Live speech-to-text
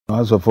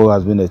House of Folk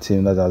has been a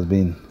team that has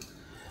been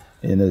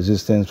in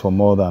existence for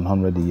more than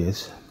 100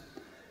 years.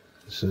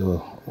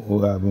 So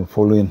we have been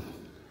following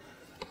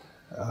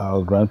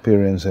our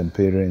grandparents and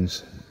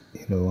parents,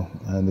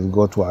 and it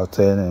got to our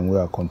turn and we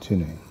are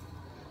continuing.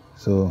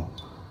 So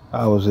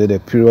I would say the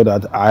period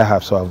that I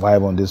have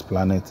survived on this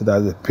planet,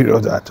 that's the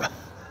period that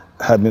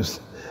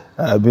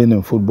I've been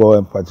in football,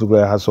 and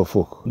particularly House of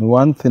Folk.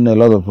 One thing a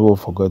lot of people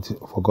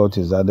forgot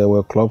is that there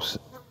were clubs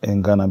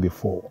in Ghana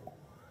before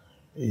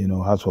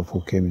House of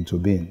Folk came into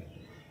being.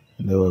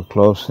 There were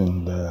clubs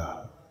in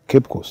the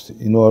Cape Coast.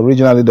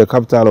 Originally the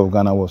capital of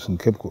Ghana was in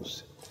Cape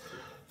Coast.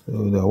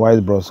 So the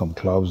whites brought some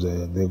clubs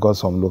there. They got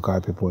some local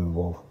people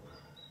involved,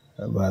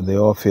 but they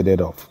all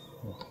faded off,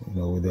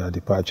 with their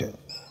departure.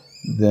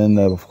 Then,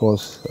 of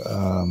course,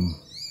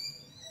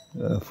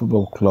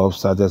 football clubs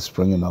started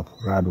springing up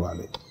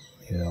gradually.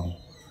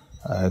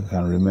 I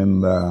can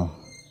remember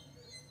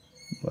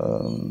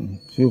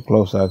few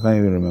clubs I can't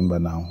even remember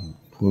now,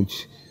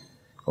 which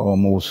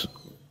almost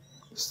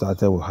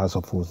started with House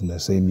of Folk in the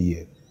same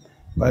year,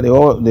 but they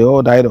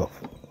all died off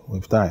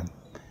with time.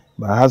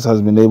 But House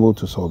has been able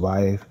to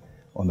survive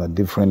under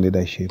different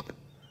leadership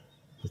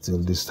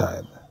until this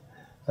time,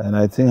 and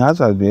I think House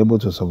has been able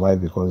to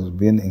survive because it's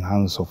been in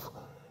hands of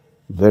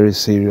very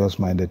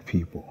serious-minded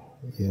people,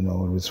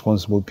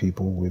 responsible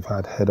people. We've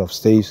had head of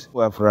states who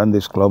have run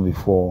this club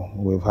before.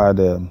 We've had,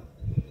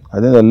 I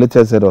think the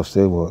latest head of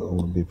state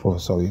would be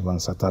Professor Ivan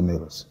Sata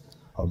Mills,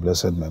 of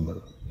blessed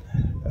memory.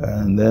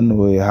 And then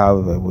we've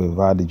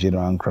had the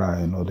General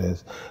Ankara and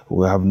others.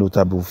 We have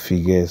notable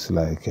figures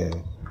like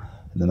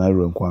Nana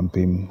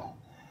Kwampim,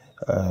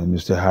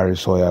 Mr. Harry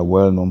Sawyer,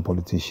 well-known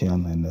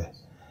politician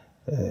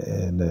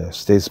and a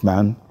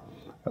statesman.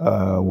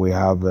 We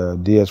have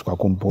D.S.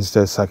 Kwakumpo,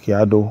 Mr.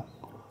 Sakiado,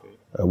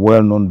 a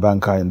well-known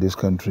banker in this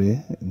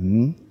country.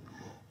 And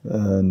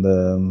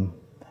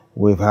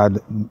we've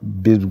had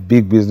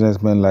big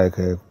businessmen like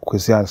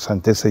Kwesi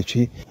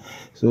Asante-Sechi.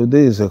 So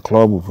this is a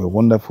club with a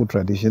wonderful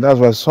tradition. That's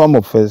why some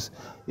of us,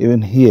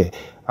 even here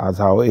at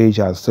our age,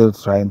 are still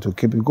trying to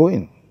keep it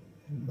going.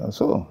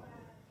 That's all.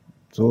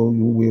 So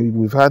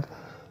we've had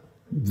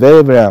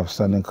very, very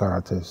outstanding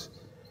characters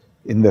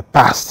in the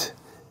past,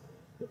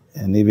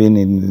 and even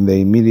in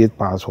the immediate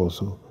past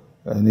also,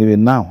 and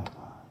even now.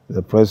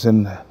 The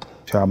present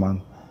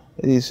chairman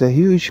is a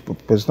huge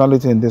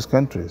personality in this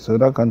country, so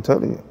that can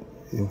tell you.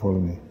 You follow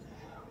me?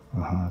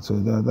 So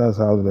that's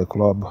how the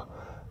club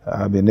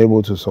have been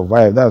able to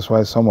survive. That's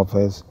why some of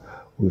us,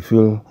 we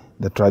feel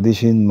the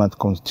tradition must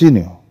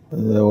continue.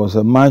 There was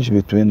a match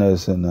between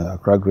us and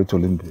Accra Great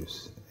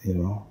Olympics,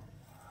 and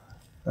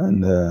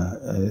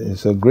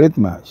it's a great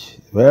match,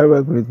 very,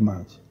 very great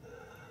match.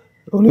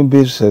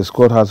 Olympics has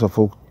scored House of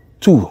Folk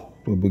 2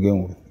 to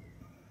begin with.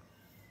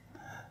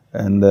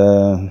 And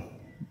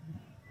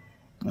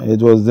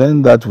it was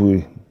then that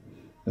we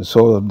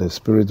saw the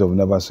spirit of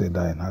never say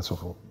die in House of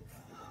Folk.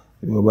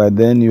 By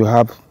then you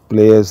have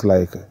players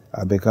like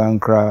Abeka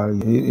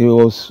Ankara. He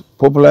was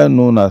popularly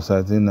known as,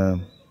 I think,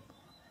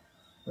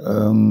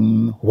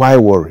 Why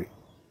Worry?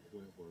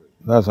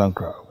 That's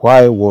Ankara.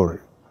 Why Worry?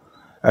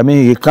 I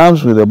mean, he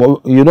comes with a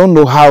ball. You don't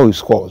know how he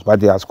scores,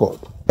 but he has scored.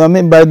 I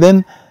mean, by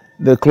then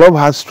the club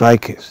has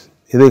strikers.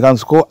 They can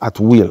score at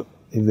will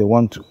if they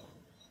want to.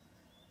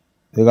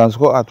 They can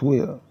score at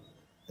will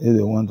if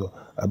they want to.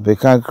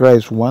 Abeka Ankara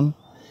is one.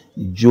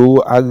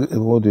 Joe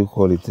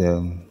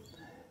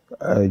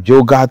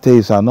Garte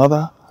is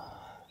another,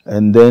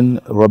 and then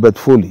Robert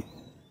Foley.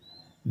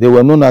 They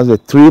were known as the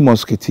Three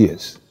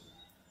Musketeers.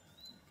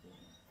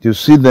 You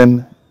see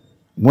them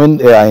when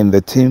they are in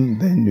the team,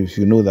 then you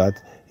should know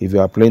that if you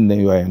are playing, then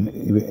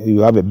you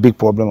have a big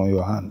problem on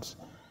your hands,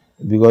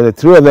 because the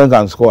three of them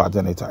can score at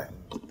any time.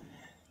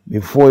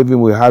 Before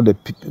even we had the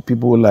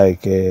people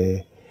like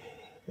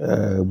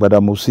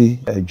Badamusi,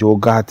 Joe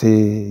Garte,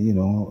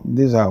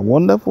 these are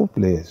wonderful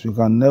players. You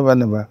can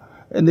never,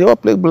 and they all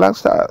play Black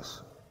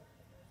Stars.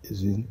 You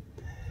see,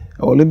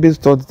 Olympics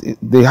thought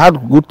they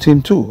had good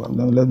team too.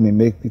 Let me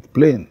make it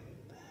plain.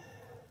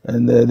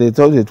 And they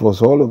thought it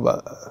was all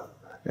over,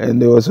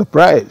 and they were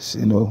surprised.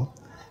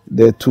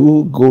 Their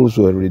 2 goals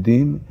were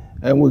redeemed,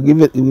 and we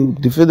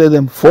defeated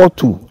them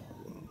 4-2.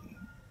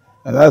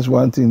 And that's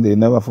one thing they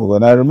never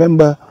forgot. I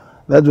remember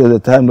that was the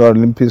time the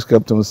Olympics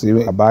kept on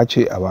saying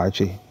Abache.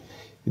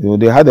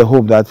 They had a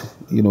hope that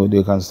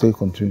they can still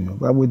continue,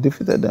 but we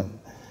defeated them.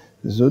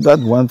 So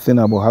that's one thing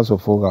about House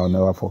of Folk I'll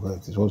never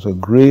forget. It was a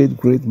great,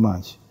 great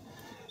match.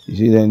 You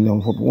see, then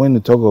when you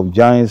talk of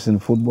giants in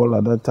football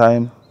at that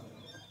time,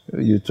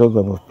 you talk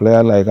of a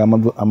player like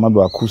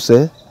Amadou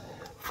Akuse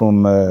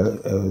from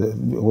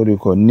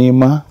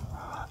Nima.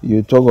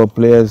 You talk of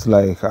players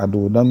like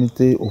Ado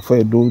Damite,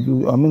 Ofe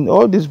Dodu. I mean,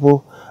 all these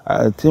people,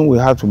 I think we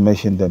have to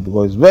mention them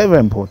because it's very, very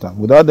important.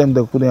 Without them,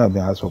 they couldn't have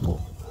been House of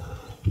Folk.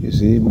 You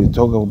see, we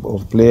talk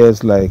of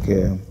players like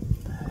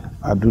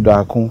Abdul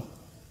Dakun.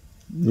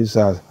 These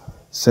are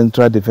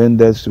central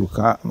defenders who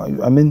can,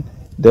 I mean,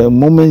 the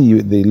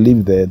moment they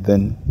live there,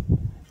 then,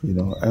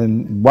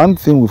 and one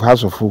thing with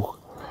House of Folk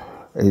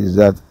is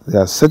that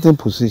there are certain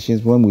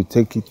positions when we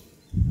take it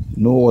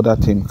No other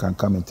team can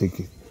come and take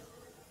it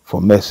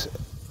from us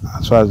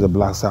as far as the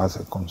Black Stars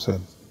are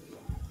concerned.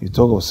 You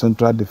talk of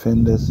central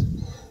defenders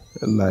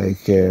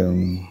like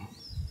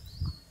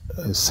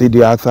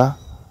C.D. Arthur,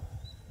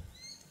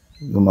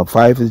 number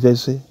 5 is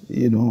Jesse,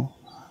 you know.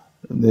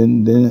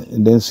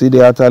 Then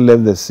C.D. Arthur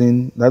left the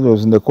scene. That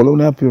was in the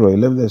colonial period. He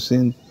left the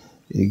scene.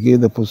 He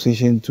gave the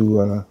position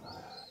to,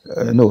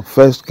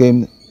 first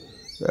came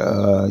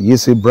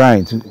Yesi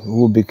Bryant,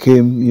 who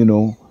became, you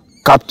know,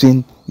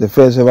 captain, the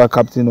first ever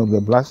captain of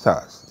the Black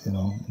Stars, you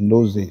know, in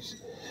those days.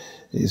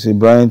 Yesi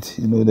Bryant,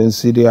 you know, then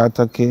C.D.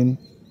 Arthur came.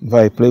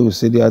 I played with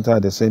C.D. Arthur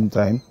at the same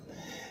time.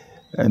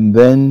 And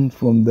then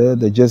from there,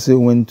 the Jesse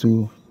went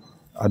to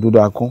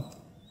Adudako,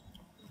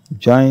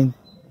 giant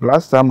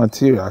Black Star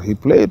material. He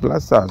played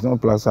Black Stars,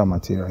 not Black Star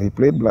material. He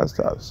played Black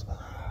Stars.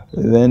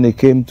 Then he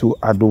came to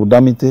Ado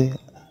Damite,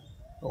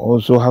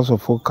 also House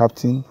of Folk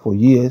captain for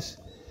years.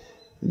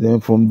 Then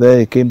from there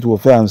he came to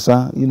Ofe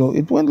Ansa. You know,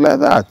 it went like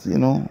that, you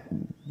know.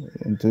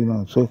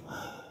 So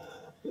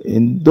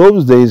in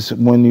those days,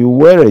 when you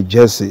wear a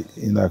jersey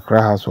in the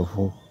Accra House of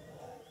Folk,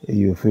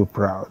 you feel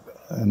proud.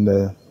 And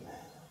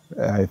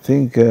I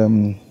think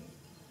it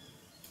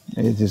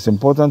is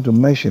important to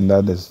mention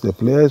that the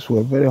players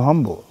were very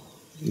humble.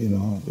 You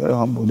know, very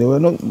humble. They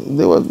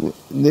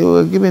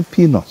were given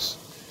peanuts,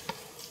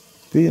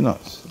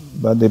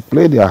 but they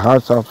played their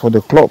hearts out for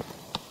the club,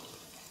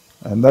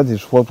 and that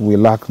is what we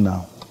lack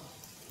now.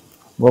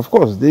 But of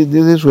course,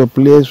 these were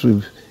players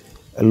with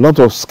a lot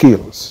of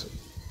skills,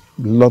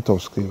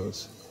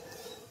 because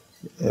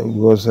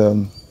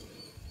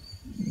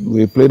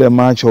we played a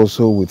match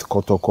also with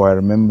Kotoko. I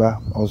remember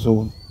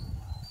also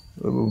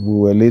they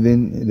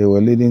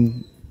were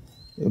leading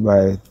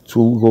by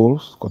 2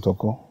 goals,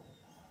 Kotoko.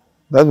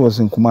 That was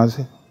in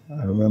Kumasi,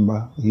 I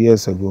remember,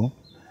 years ago.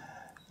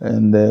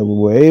 And we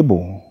were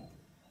able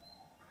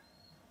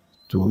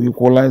to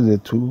equalize the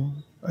 2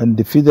 and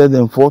defeated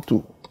them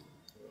 4-2.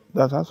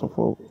 That's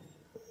also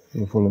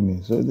you follow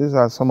me. So these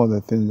are some of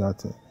the things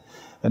that...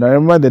 and I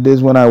remember the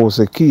days when I was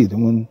a kid,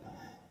 when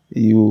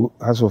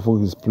House of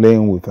Folk is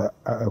playing with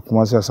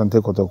Kumasi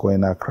Asante Kotoko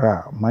in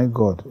Accra. My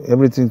God,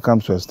 everything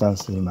comes to a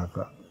standstill in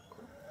Accra.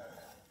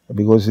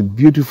 Because it's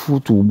beautiful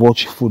to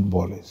watch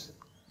footballers.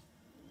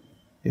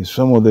 If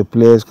some of the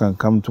players can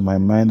come to my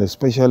mind,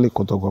 especially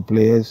Kotoko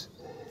players,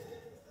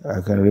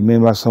 I can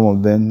remember some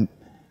of them.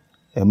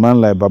 A man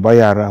like Baba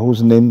Yara,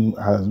 whose name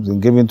has been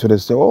given to the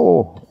state.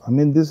 Oh, I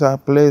mean, these are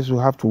players you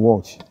have to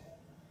watch.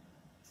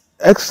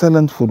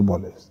 Excellent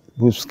footballers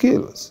with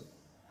skills.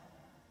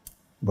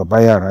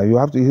 Baba Yara, you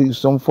have to.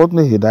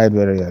 Unfortunately, he died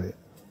very early.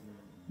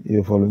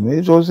 You follow me?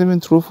 It was even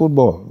through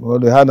football. Well,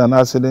 they had an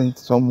accident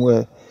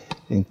somewhere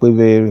in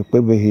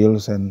Kwebe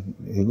Hills, and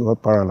he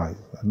got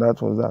paralyzed, and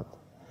that was that.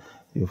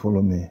 You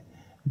follow me?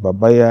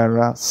 Baba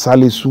Yara,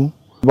 Salisu.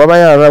 Baba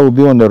Yara will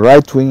be on the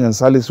right wing and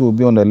Salisu will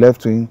be on the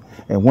left wing.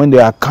 And when they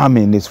are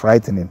coming, it's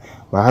frightening.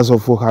 But House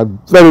of Folk had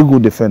very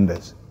good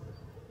defenders.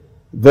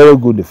 Very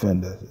good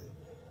defenders.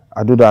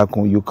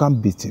 Adudakon, you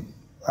can't beat him.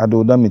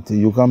 Adodamite,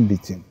 you can't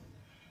beat him.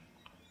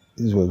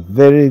 These were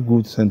very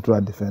good central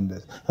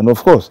defenders. And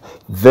of course,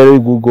 very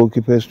good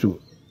goalkeepers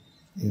too.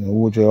 You know,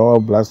 which are all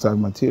Black Star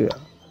material.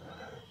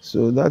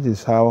 So that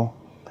is how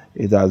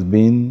it has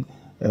been.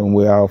 And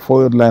where our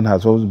forward line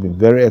has always been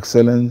very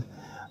excellent.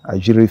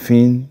 Ajiri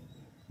Fin,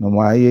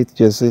 Nomaye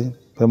Jesse,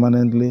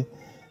 permanently.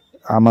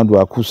 Amadou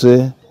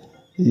Akuse,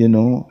 you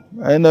know,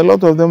 and a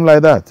lot of them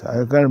like that. I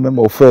can't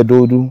remember Ofe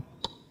Dodu,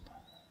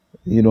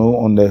 you know,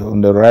 on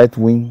the right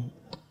wing.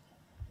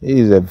 He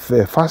is a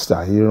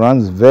faster. He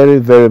runs very,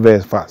 very,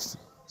 very fast.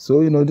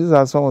 So, you know, these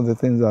are some of the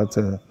things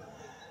that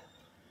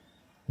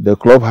the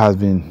club has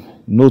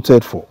been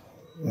noted for.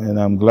 And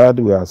I'm glad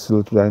we are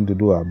still trying to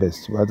do our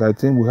best. But I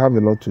think we have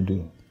a lot to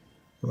do.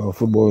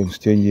 Football is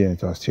changing and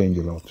it has changed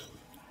a lot.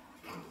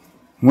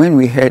 When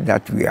we heard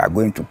that we are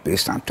going to play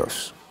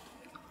Santos,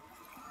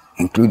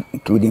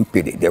 including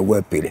Pele, the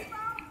word Pele,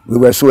 we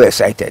were so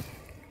excited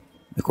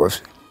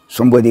because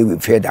somebody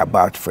we've heard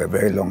about for a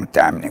very long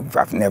time. We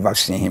have never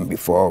seen him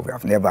before. We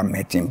have never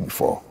met him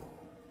before.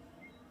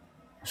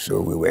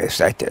 So we were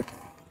excited.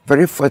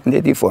 Very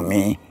fortunately for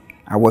me,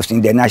 I was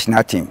in the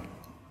national team.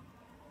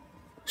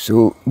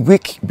 So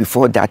week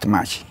before that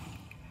match,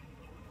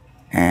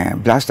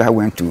 Black Star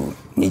went to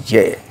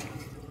Niger.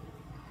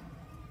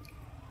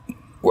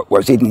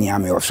 Was it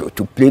Niamey also,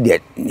 to play the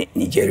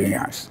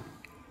Nigerians.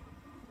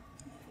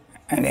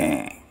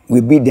 And we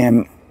beat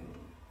them,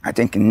 I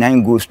think,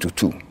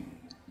 9-2.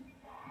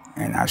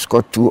 And I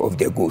scored 2 of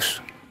the goals.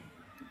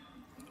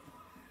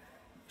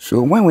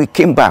 So when we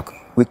came back,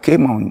 we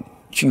came on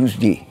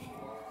Tuesday.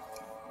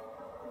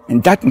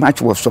 And that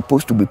match was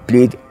supposed to be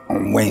played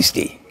on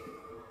Wednesday.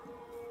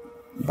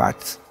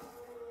 But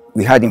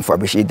we had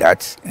information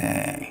that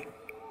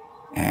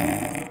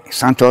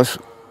Santos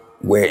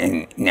were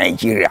in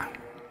Nigeria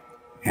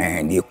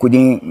and they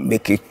couldn't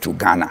make it to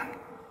Ghana.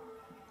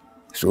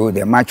 So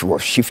the match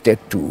was shifted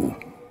to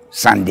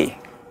Sunday.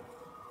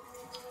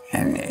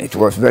 And it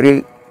was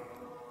very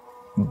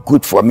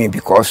good for me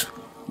because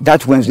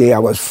that Wednesday I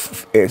was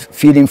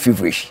feeling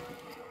feverish.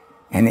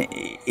 And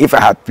if I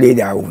had played,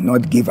 I would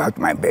not give out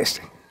my best.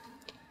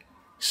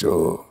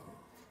 So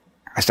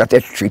I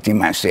started treating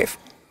myself.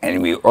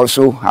 And we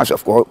also, as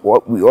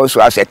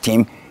a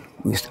team,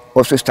 we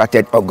also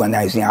started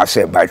organizing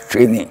ourselves by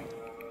training.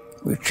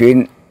 We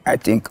trained, I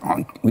think,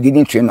 we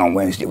didn't train on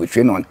Wednesday. We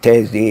trained on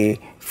Thursday,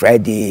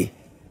 Friday.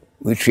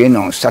 We trained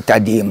on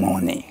Saturday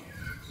morning.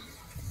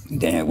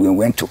 Then we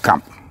went to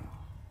camp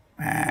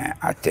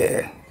at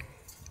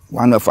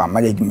one of our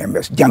managing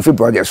members, Jamfi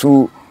Brothers,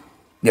 who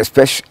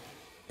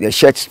the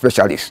shirt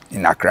specialist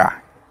in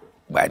Accra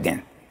by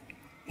then.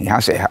 He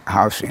has a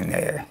house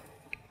in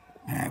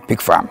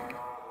Pig Farm.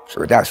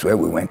 So that's where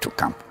we went to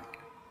camp.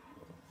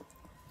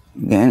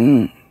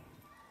 Then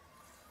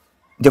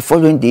the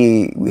following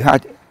day, we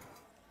had,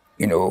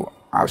 you know,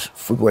 as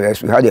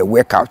footballers, we had a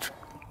workout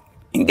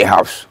in the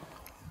house.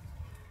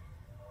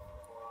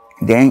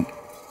 Then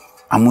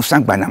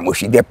Amusang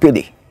Banamoshi, the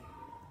Pele,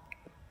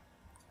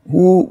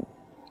 who,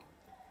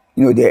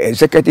 you know, the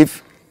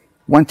executive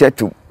wanted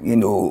to, you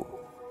know,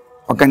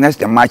 organize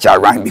the match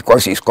around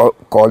because he's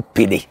called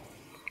Pele.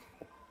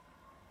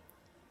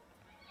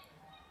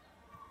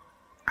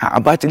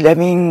 About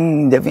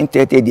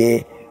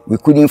 11:30, we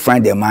couldn't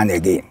find the man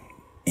again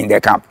in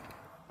the camp.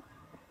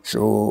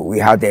 So we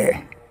had the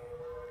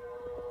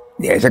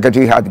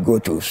executive had to go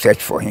to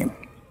search for him.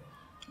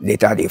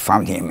 Later they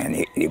found him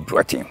and they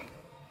brought him.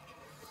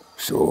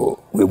 So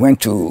we went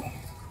to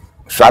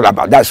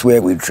Swalaba. That's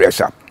where we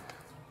dress up,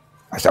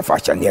 as a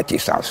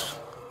Fashaniati's house.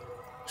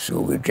 So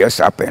we dress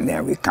up and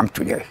then we come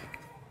to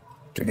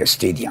the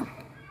stadium.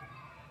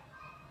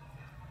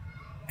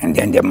 And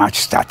then the match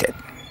started.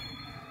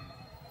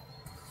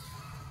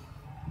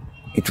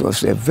 It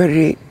was a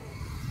very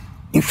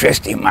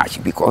interesting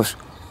match because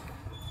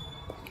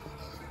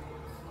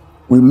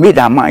we made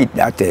our mind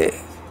that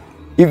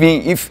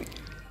even if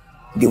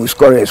they would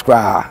score a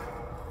score,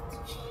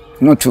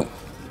 not to.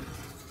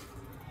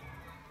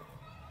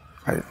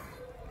 I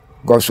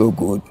got so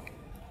good.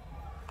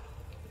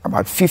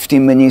 About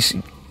 15 minutes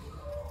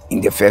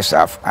in the first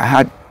half, I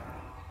had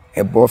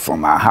a ball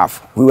from our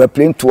half. We were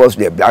playing towards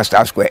the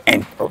Blaster Square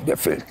end of the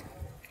field.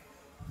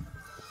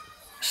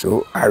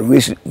 So I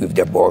raced with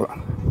the ball,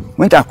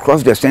 went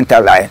across the center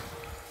line,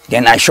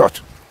 then I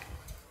shot.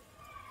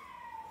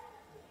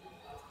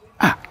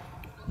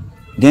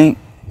 Then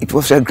it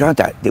was a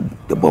grounder.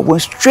 The ball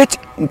went straight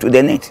into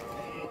the net.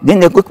 Then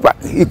the goalkeeper,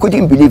 he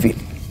couldn't believe it.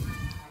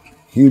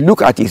 He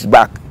looked at his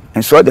back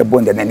and saw the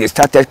ball, and then he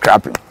started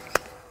clapping.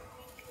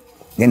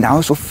 Then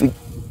I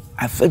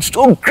felt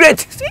so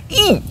great.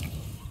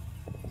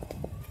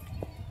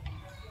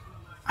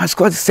 I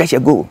scored such a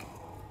goal.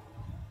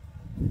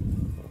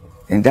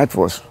 And that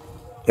was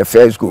the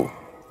first goal.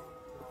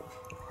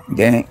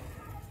 Then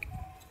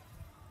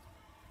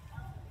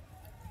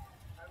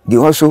they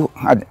also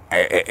had,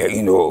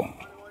 you know,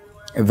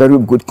 a very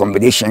good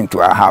combination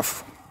to our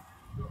half.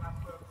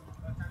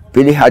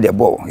 Pele had the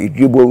ball. He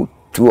dribbled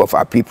two of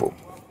our people.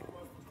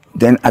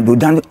 Then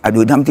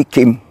Adodamti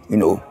came, you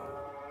know,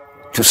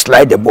 to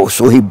slide the ball.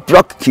 So he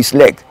blocked his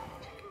leg.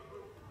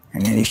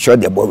 And then he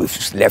shot the ball with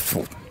his left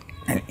foot.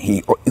 And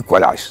he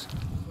equalized.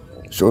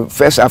 So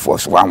first half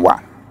was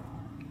 1-1.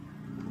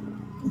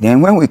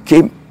 Then when we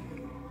came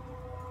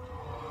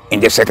in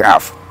the second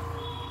half,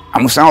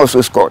 Amusang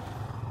also scored.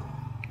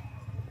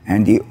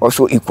 And they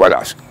also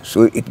equalized.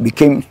 So it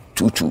became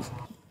 2-2.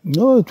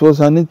 No, it was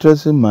an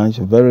interesting match,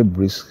 very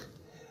brisk.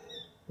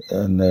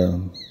 And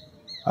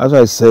as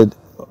I said,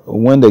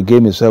 when the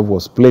game itself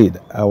was played,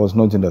 I was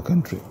not in the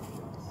country.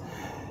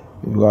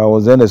 I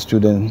was then a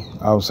student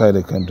outside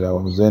the country. I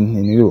was then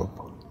in Europe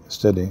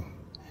studying.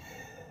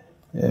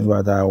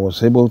 But I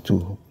was able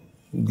to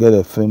get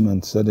a film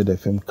and study the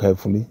film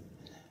carefully.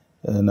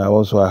 And I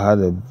had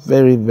a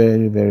very,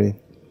 very, very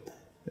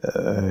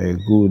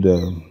good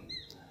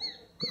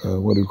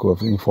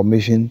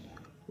information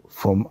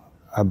from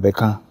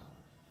Abeka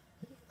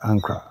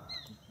Ankara.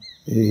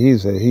 He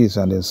is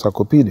an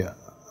encyclopedia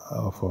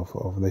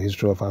of the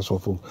history of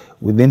Asofo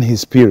within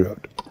his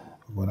period.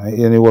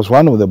 And he was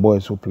one of the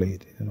boys who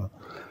played. You know.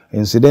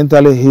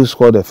 Incidentally, he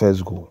scored the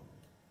first goal.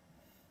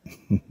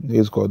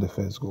 He scored the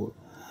first goal.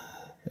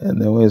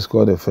 And then when he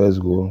scored the first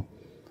goal,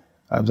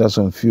 after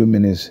some few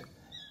minutes,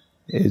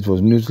 it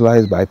was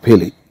neutralized by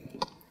Pele.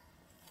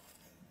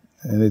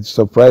 And it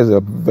surprised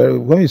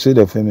when you see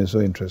the film, it's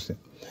so interesting.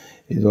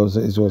 It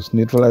was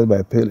neutralized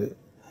by Pele.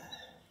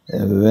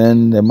 And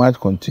then the match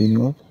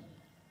continued.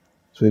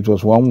 So it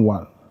was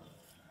 1-1.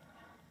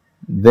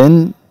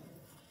 Then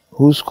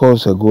who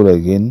scores a goal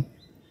again?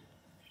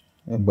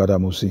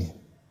 Badamusi.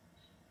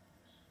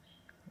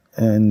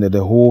 And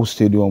the whole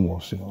stadium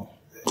was, you know.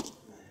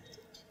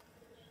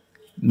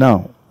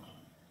 Now,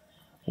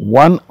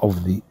 one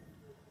of the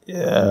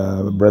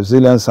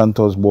Brazilian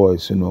Santos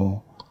boys, you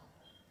know,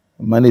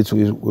 managed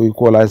to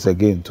equalize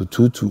again to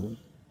 2-2.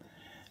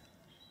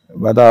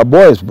 But our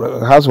boys,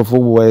 House of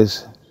Football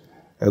boys,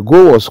 a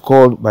goal was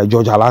scored by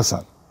George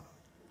Alassan,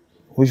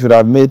 which would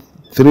have made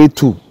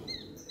 3-2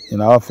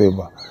 in our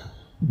favor.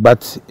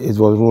 but it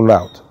was ruled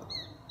out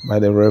by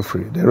the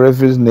referee. The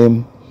referee's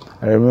name,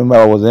 I remember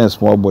I was then a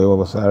small boy,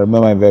 I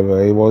remember him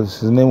very well.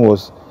 His name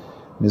was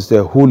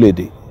Mr.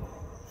 Huledi.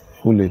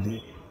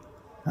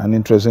 An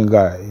interesting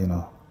guy, you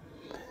know.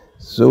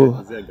 So,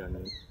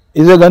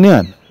 he's a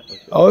Ghanaian. Okay.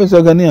 Oh, he's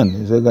a Ghanaian.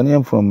 He's a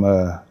Ghanaian from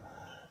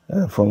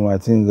I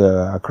think,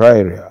 Accra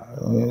area.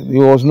 He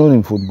was known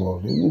in football.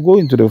 He would go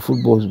into the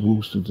football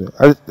books.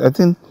 I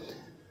think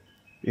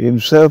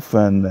himself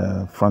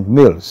and Frank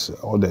Mills,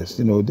 others,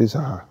 you know, these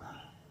are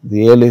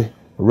the early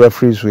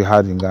referees we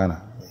had in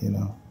Ghana, you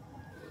know.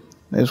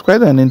 It's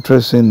quite an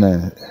interesting,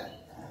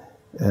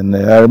 and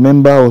I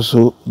remember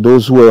also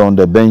those who were on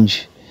the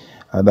bench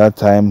at that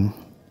time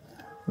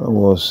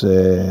was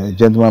a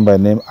gentleman by the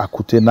name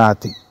Akute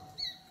Nati.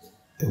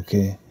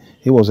 Okay,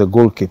 he was a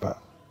goalkeeper.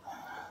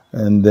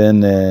 And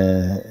then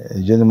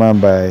a gentleman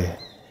by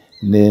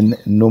name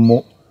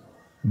Nomo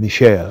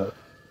Michel.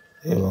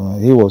 You know,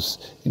 he was,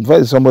 in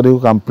fact, somebody who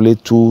can play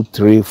 2,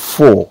 3,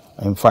 4,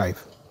 and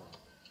 5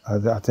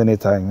 at any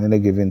time, any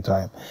given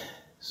time.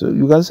 So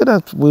you can say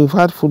that we've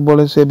had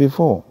footballers here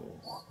before,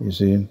 you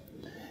see.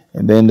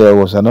 And then there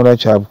was another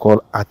chap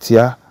called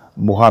Atia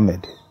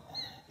Mohammed.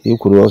 He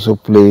could also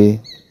play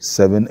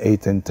 7,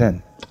 8, and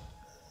 10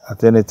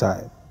 at any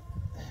time.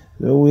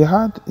 So we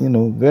had, you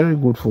know, very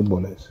good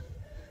footballers.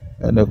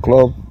 And the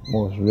club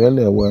was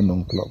really a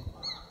well-known club.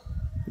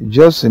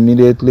 Just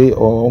immediately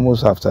or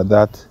almost after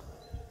that,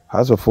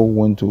 House of Folk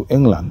went to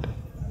England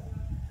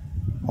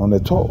on a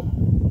tour.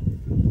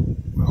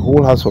 The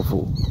whole House of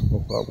Folk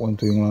went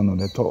to England on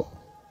a tour.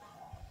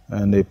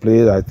 And they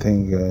played, I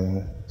think,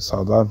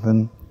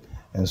 Southampton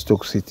and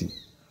Stoke City.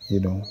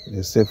 You know,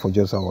 they stayed for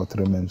just about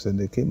 3 months and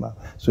they came out.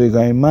 So you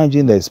can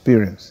imagine the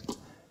experience,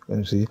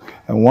 you see.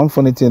 And one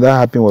funny thing that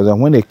happened was that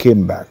when they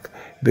came back,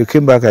 I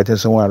think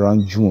somewhere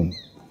around June.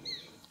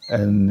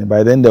 And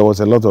by then there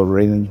was a lot of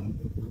rain.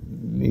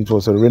 It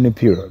was a rainy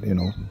period, you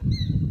know.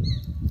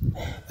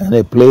 And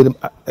they played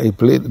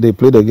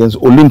against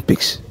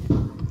Olympics.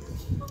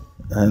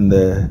 And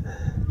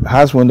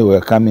as when they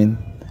were coming,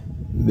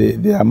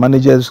 their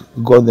managers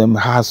got them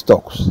hard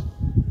stocks.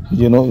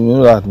 You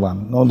know that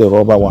one, not the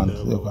rubber ones,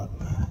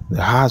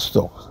 the hard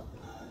stocks.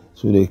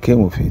 So they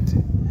came with it,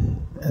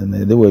 and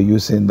they were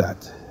using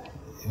that,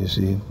 you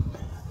see.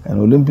 And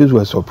Olympians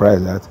were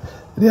surprised that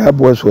their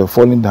boys were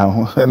falling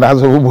down, and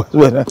other boys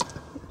were.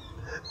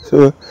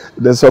 So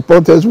the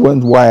supporters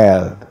went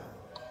wild.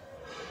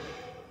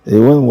 They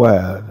went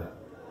wild.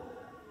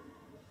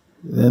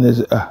 Then they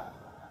said,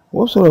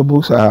 what sort of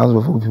books are House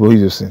of Folk people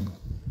using?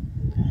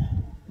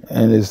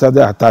 And they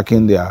started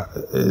attacking their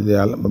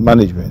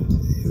management,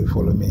 if you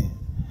follow me.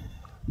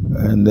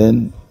 And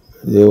then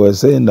they were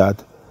saying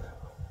that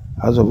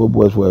House of Folk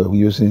boys were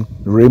using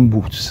rain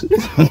boots.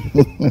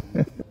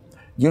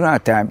 During our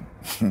time,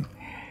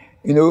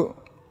 you know,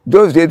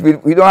 those days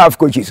we don't have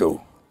coaches, so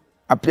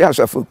I play House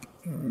of Folk.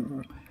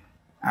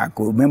 I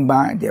could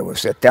remember there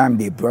was a time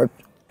they brought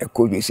a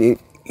coach, they say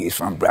he's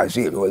from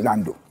Brazil,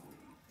 Orlando,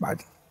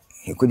 but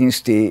he couldn't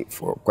stay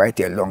for quite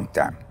a long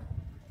time.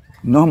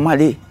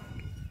 Normally,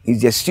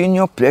 it's the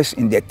senior players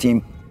in the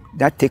team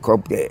that take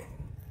up the,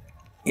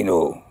 you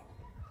know,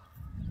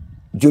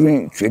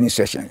 during training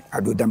session. I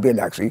do Dambe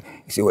actually,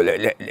 he said,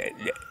 well,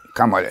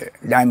 come on,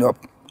 line up,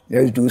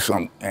 let's do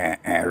some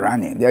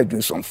running, let's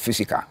do some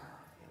physical.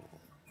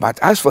 But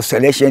as for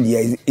selection,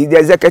 yeah, the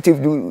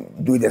executive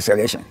do the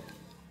selection.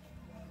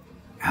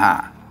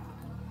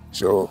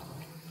 So,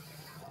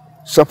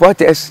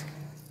 supporters,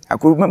 I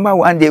could remember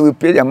one day we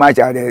played a match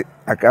at the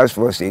Accra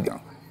Sports Stadium.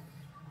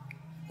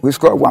 We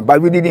scored 1,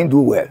 but we didn't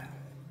do well.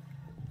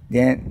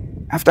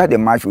 Then, after the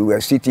match, we were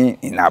sitting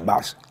in our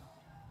bus.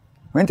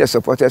 When the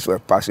supporters were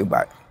passing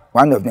by,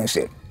 one of them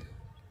said,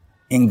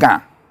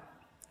 Inga,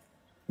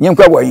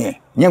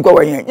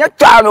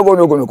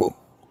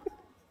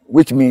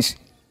 which means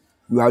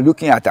you are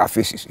looking at our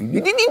faces. You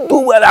didn't do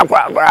well.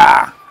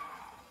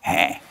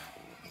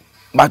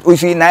 But we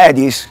see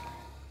nowadays,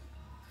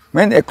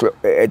 when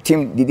a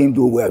team didn't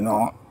do well,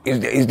 no,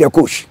 it's the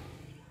coach.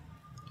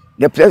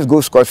 The players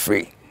go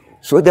scot-free.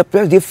 So the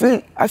players, they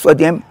feel, as for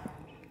them,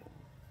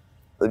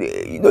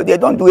 you know, they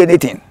don't do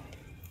anything.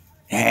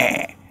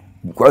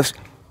 Because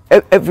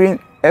every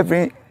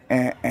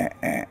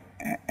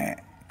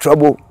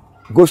trouble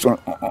goes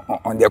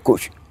on their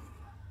coach.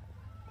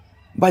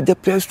 But the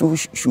players too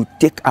should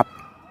take up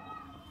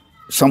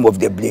some of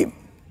the blame.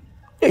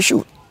 They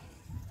should.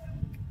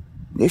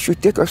 They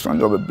should take up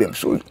some of the blame.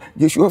 So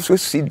they should also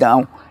sit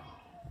down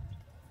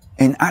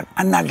and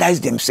analyze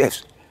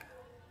themselves.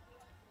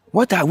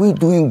 What are we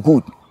doing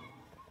good?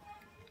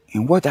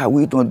 And what are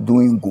we not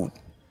doing good?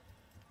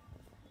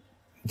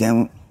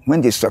 Then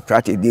when they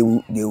subtract it, they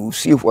will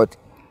see what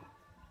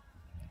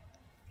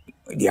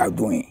they are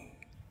doing.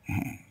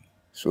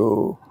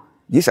 So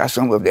these are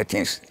some of the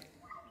things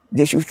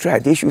they should try.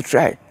 They should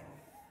try.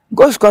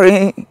 Goal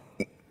scoring,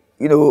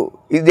 you know,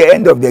 is the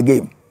end of the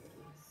game.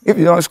 If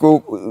you don't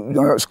score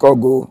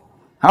goal,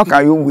 how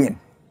can you win?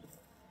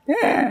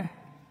 Yeah.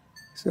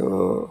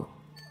 So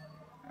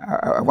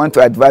I want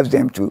to advise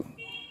them to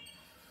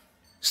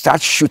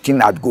start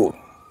shooting at goal.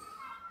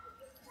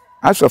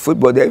 As for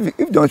football, if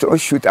you don't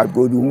shoot at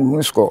goal, you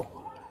won't score.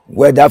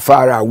 Whether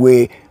far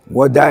away,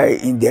 whether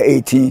in the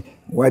 18,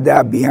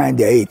 whether behind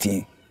the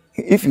 18.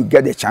 If you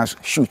get the chance,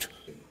 shoot.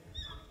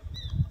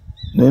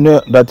 You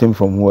know that team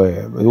from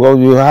where? Because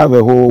you have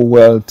a whole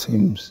world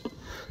teams.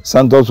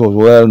 Santos was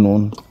well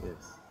known,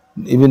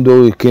 even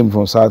though it came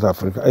from South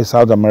Africa,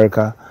 South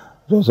America.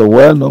 It was a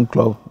well-known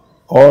club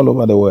all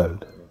over the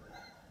world.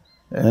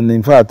 And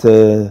in fact,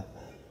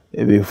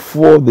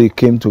 before they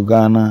came to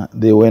Ghana,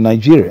 they were in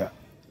Nigeria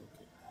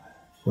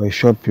for a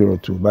short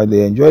period too. But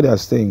they enjoyed their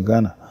stay in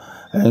Ghana.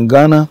 And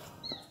Ghana,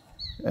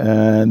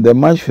 the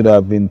match should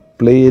have been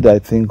played, I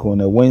think, on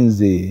a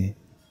Wednesday.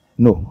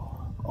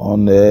 No,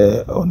 on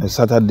a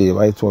Saturday.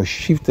 But it was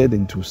shifted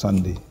into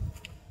Sunday,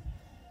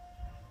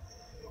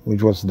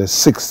 which was the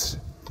 6th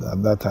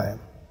at that time.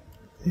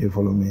 You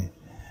follow me?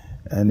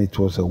 And it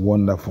was a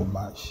wonderful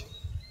match.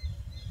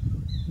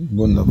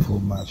 Wonderful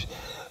match.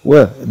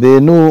 Well, they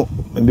knew,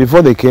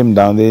 before they came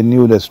down, they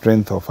knew the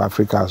strength of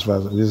Africa as far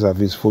as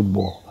vis-a-vis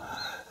football.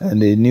 And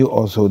they knew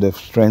also the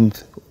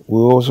strength, we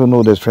also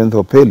know the strength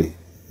of Pele,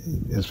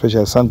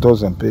 especially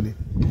Santos and Pele.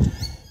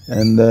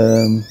 And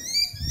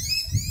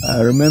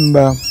I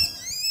remember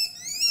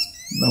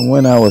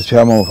when I was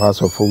chairman of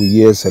House of Folk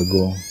years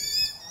ago,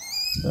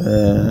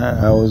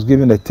 I was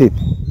given a tip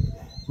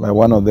by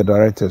one of the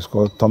directors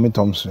called Tommy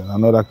Thompson,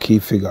 another key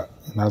figure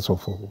in House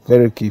of Folk,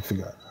 very key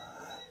figure.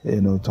 You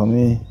know,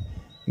 Tommy,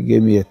 he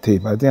gave me a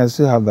tape. I think I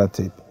still have that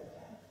tape.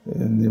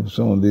 And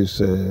some of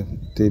these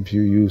tapes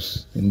you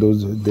use in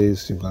those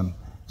days, you can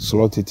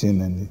slot it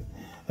in. And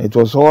it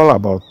was all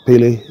about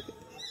Pele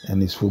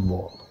and his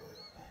football.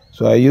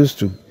 So I used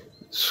to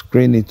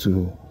screen it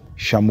to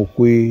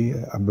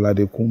Shamukwe,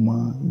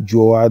 Abladekuma,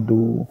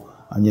 Joado,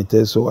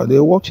 Anyeteso. They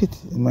watch it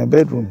in my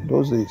bedroom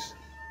those days.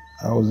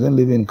 I was then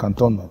living in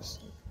cantonments.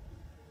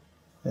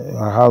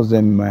 I housed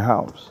them in my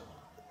house.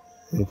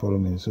 You follow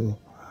me? So,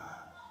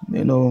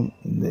 you know,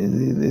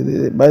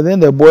 by then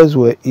the boys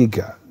were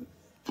eager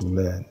to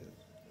learn.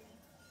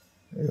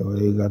 They were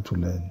eager to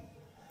learn.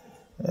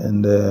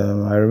 And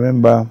I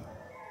remember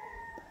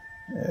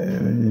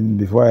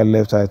before I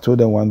left, I told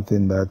them one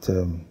thing, that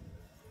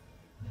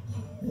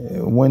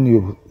when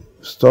you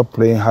stop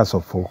playing House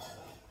of Folk,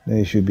 then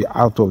you should be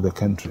out of the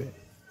country.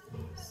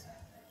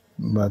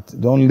 But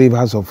don't leave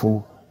House of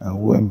Folk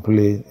and go and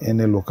play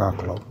any local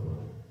club.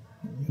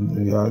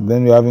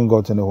 Then you haven't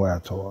got anywhere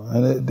at all.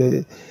 And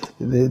they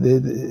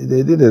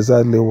did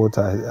exactly what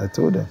I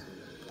told them.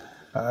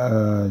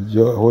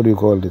 What do you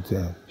call it?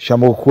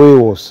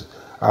 Shamokwe was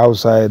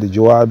outside,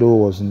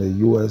 Joado was in the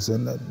US,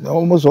 and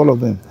almost all of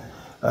them.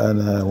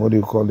 And what do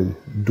you call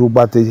it?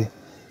 Dubate,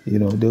 you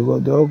know,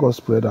 they all got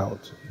spread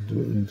out.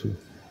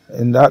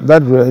 And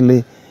that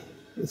really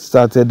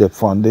started the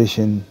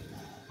foundation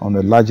on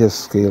the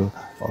largest scale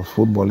of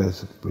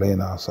footballers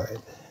playing outside.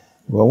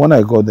 But when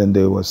I got them,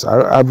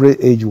 our average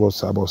age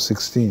was about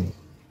 16.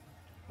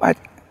 But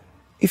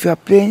if you are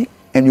playing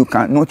and you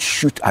cannot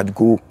shoot at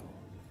goal,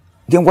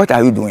 then what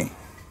are you doing?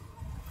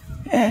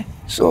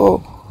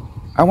 So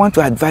I want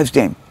to advise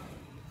them.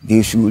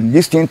 They should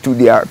listen to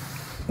their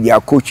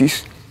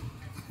coaches.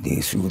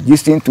 They should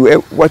listen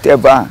to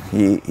whatever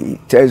he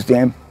tells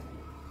them.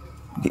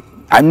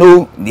 I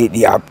know they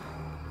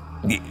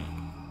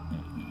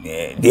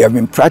have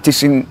been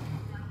practicing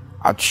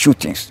at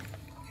shootings.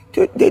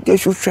 They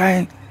should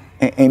try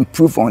and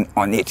improve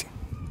on it,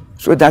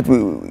 so that we,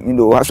 you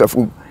know, House of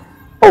Folk,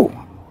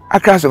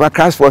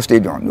 Accra Sports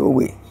Stadium, no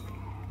way,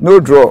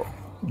 no draw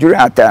during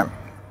our time.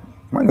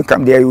 When you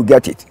come there, you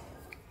get it.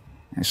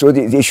 And so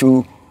they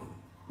should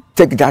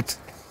take that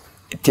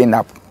thing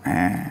up.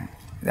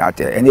 That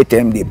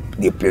anytime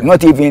they play,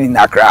 not even in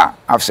Accra,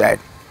 outside,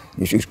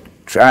 they should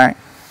try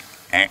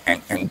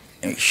and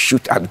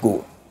shoot at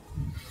goal.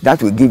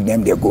 That will give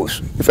them the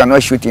goals. If you are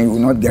not shooting, you will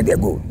not get the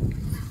goal.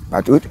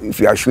 But if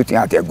you are shooting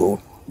at a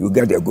goal, you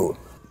get a goal.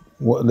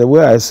 Well, the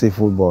way I see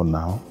football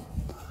now,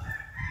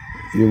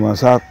 you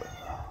must have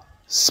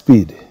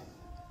speed,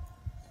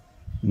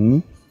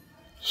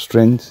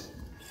 strength,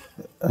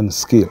 and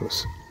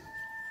skills.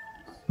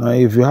 Now,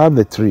 if you have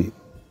the three,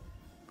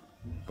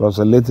 plus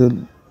a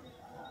little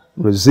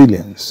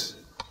resilience,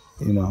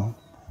 you know,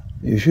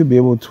 you should be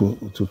able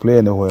to play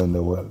anywhere in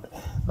the world.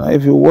 Now,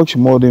 if you watch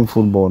modern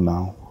football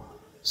now,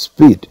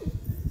 speed,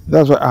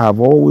 that's why I have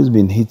always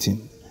been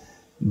hitting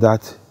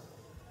that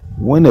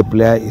when a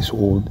player is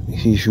old,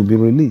 he should be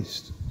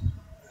released.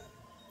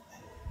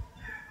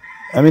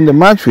 I mean, the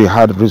match we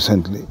had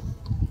recently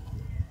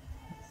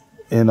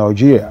in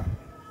Algeria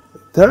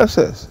tells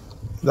us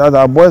that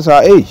our boys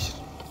are aged,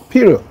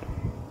 period.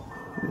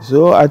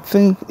 So I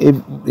think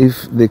if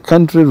the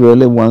country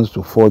really wants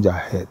to forge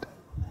ahead,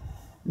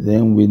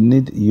 then we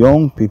need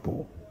young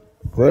people,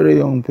 very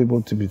young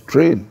people, to be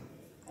trained.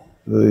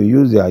 They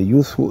use their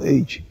youthful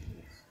age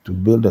to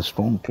build a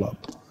strong club.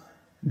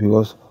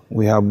 Because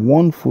we have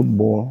won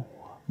football,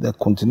 the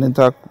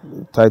continental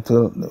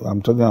title,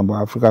 I'm talking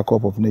about Africa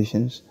Cup of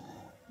Nations,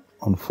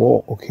 on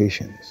 4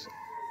 occasions.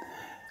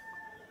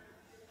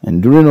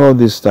 And during all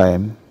this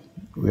time,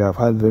 we have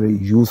had very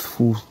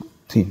youthful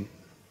team,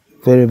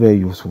 very, very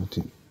youthful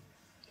team.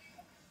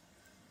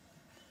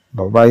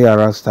 Baba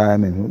Yara's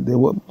time, and they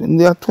were in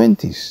their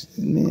 20s,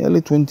 in the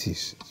early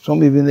 20s.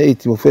 Some even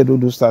 18.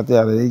 Ofedodo started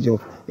at the age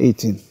of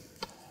 18.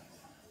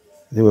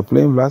 They were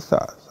playing Black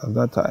Stars at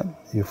that time,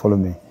 you follow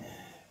me.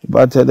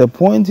 But the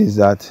point is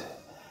that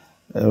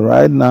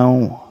right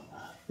now,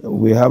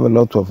 we have a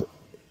lot of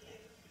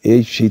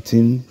age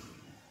cheating,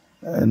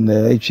 and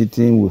age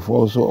cheating with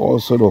also all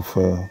sort of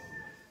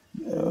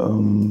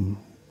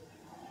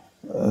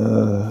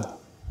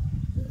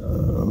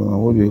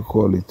what do you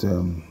call it?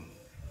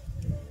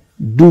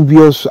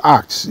 Dubious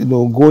acts,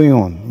 going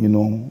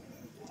on,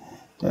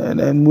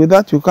 and with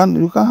that you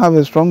can't have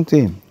a strong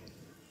team.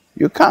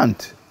 You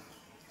can't.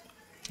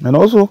 And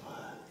also,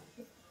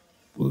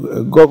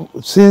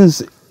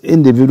 since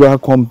individual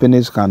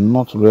companies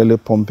cannot really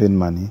pump in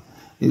money,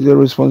 it's the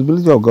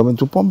responsibility of government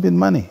to pump in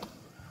money.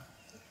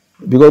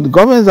 Because the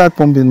governments that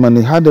pump in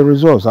money had the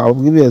results. I'll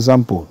give you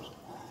examples.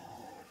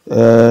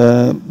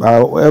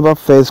 Our ever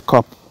first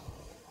cup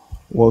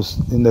was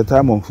in the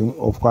time of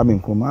Kwame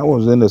Nkrumah. I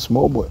was then a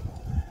small boy.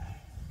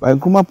 But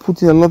Nkrumah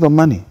put in a lot of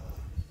money.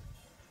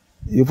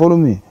 You follow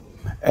me?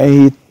 And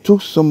he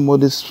took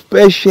somebody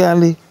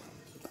specially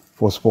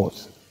for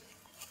sports,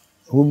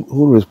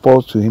 who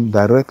responds to him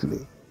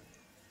directly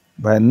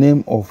by the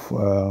name of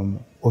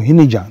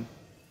Ohinijan.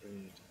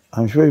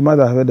 I'm sure you might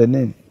have heard the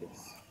name.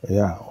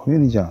 Yeah,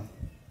 Ohinijan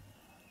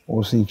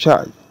was in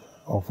charge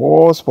of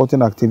all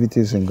sporting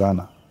activities in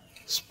Ghana,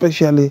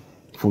 especially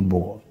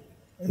football.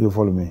 You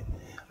follow me?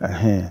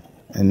 And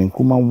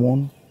Nkrumah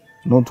won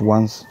not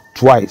once,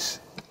 twice.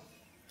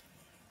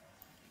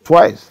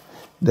 Twice.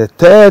 The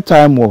third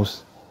time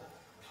was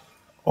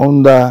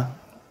under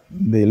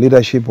the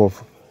leadership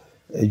of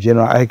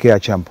General Ike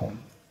Acheampong.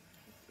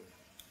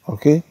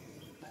 Okay?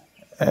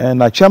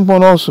 And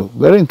Acheampong also,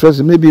 very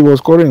interesting, maybe he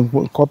was copying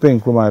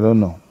Nkrumah, I don't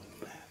know.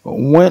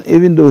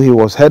 Even though he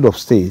was head of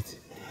state,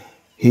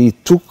 he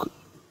took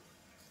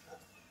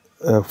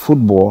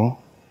football,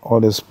 or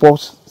the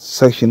sports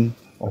section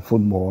of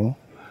football,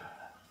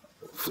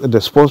 the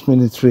sports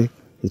ministry,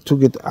 he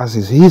took it as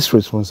his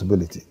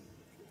responsibility.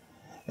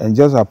 And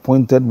just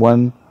appointed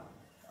one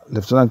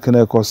Lieutenant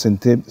Colonel called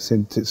something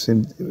Sintim.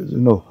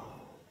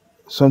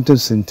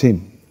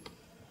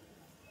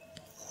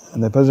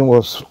 And the person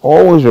was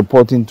always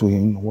reporting to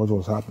him what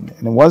was happening.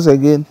 And once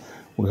again,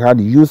 we had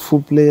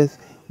youthful players,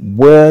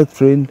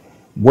 well-trained,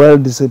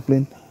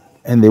 well-disciplined,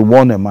 and they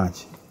won a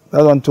match.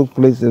 That one took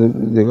place,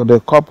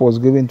 the cup was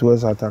given to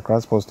us at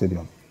Accra Sports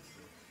Stadium.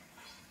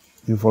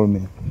 You follow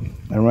me?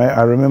 And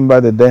I remember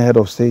the then head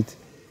of state,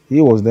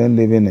 he was then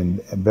living in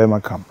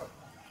Burma camp.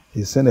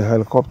 He sent a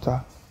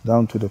helicopter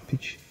down to the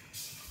pitch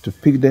to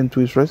pick them to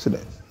his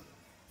residence.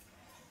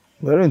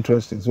 Very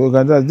interesting. So we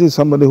can tell this is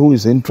somebody who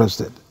is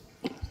interested.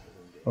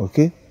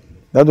 Okay?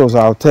 That was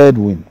our third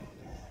win.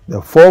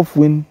 The fourth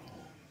win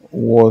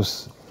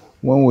was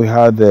when we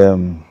had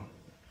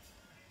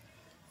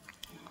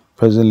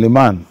President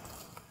Liman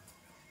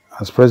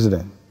as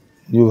president.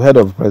 You've heard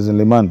of President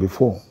Liman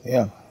before.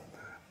 Yeah.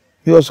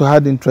 He also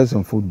had interest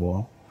in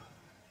football.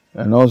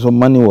 And also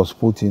money was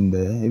put in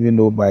there, even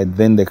though by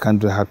then the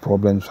country had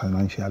problems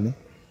financially.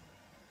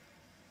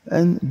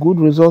 And good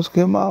results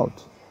came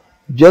out.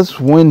 Just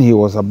when he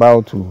was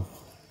about to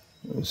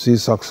see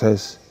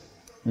success,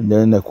 and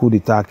then the coup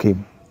d'etat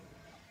came.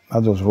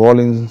 That was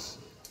Rawlings,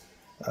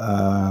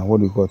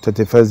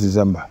 31st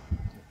December.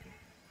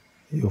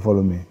 You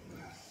follow me?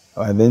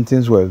 And then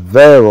things were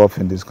very rough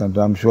in this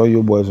country. I'm sure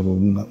you boys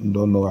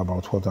don't know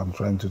about what I'm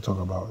trying to talk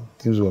about.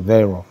 Things were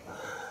very rough.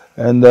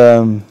 And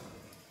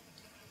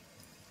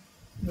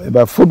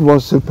but football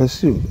still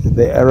pursued.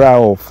 The era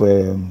of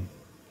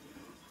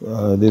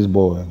this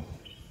boy,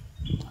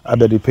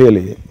 Abedi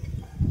Pele,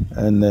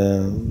 and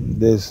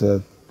this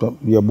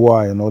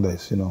Yeboah and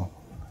others,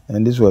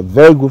 And these were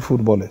very good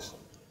footballers.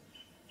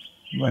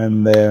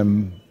 And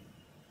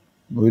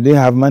we didn't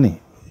have money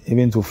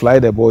even to fly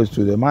the boys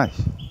to the match.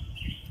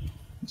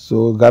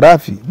 So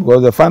Gaddafi,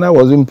 because the final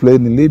wasn't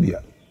played in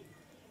Libya,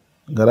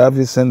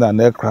 Gaddafi sent an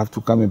aircraft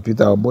to come and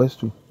pick our boys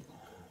to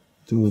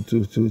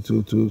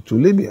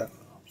Libya.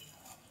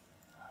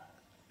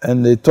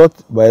 And they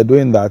thought by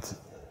doing that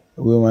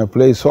we might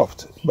play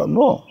soft. But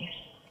no.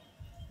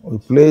 We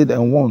played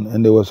and won,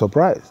 and they were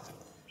surprised.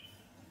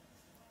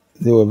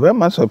 They were very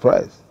much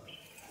surprised.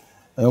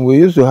 And we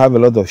used to have a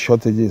lot of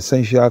shortages.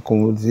 Essential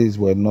commodities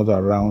were not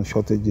around,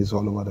 shortages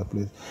all over the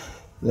place.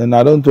 And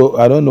I don't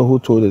know who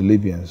told the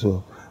Libyans.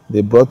 So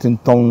they brought in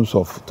tons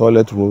of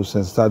toilet rolls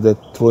and started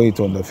throwing it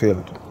on the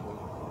field.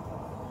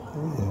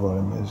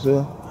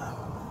 So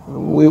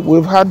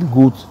we've had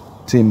good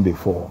team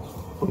before.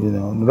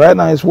 Right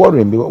now it's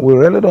worrying because we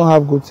really don't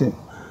have good team.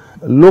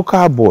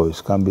 Local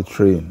boys can be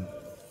trained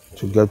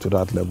to get to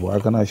that level, I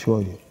can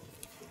assure you.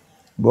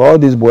 But all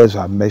these boys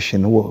are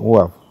mentioned who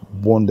have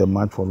won the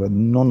match for it.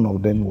 None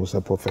of them was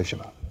a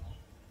professional,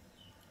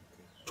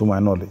 to my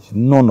knowledge.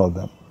 None of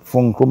them.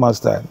 From Nkrumah's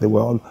time, they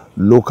were all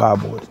local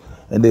boys.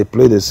 and they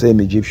play the same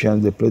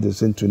Egyptians, they play the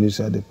same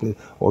Tunisia, they play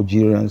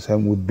Algerians,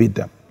 and we beat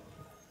them.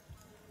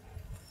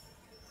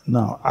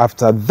 Now,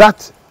 after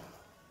that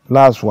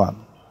last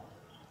one,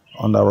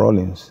 under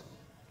Rawlings,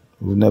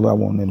 we've never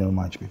won any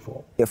match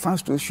before. The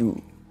fans too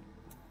should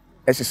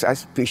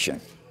exercise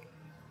patience.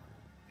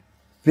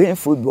 Playing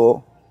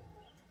football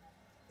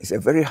is a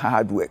very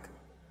hard work.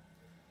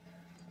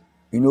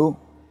 You know,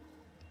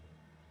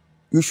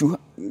 you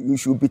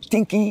should be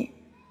thinking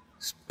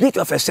split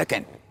of a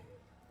second.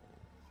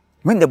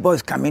 When the ball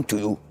is coming to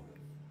you,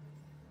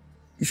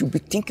 you should be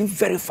thinking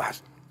very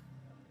fast.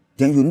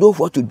 Then you know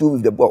what to do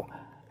with the ball.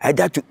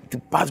 Either to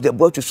pass the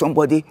ball to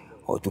somebody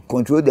or to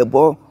control the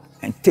ball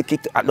and take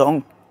it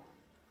along.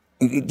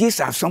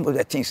 These are some of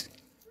the things.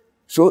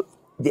 So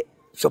the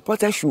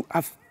supporters should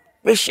have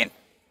patience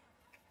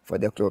for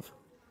the club.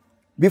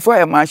 Before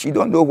a match, you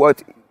don't know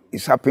what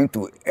is happening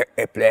to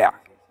a player.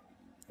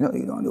 No,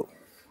 you don't know.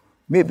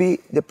 Maybe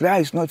the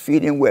player is not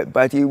feeling well,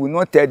 but he will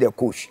not tell the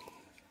coach.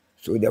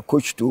 So the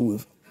coach too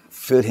will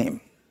feel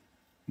him.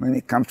 When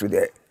he comes to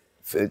the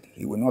field,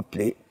 he will not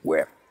play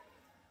well.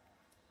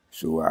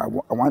 So I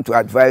want to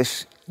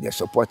advise the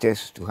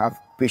supporters to have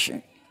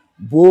patience,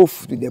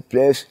 both to the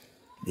players,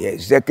 the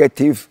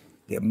executive,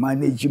 the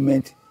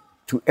management,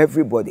 to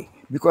everybody,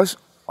 because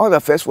all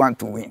of us want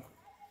to win.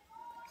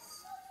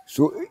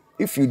 So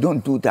if you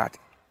don't do that,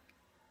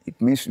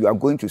 it means you are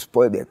going to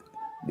spoil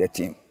the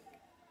team.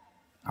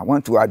 I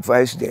want to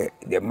advise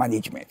the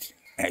management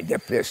and the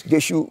players. They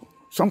should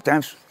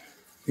sometimes,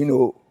 you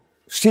know,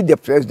 sit the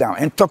players down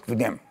and talk to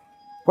them.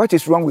 What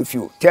is wrong with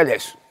you? Tell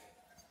us.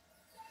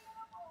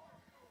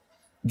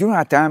 During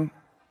our time,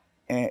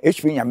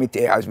 H.P.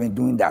 Nyamite has been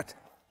doing that.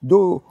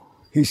 Though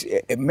he's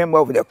a member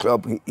of the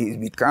club, he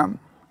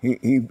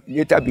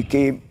later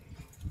became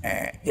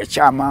the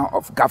chairman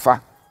of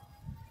GAFA.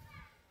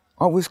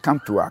 Always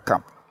come to our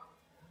camp.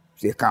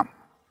 They come.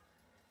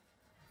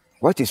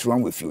 What is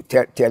wrong with you?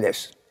 Tell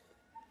us.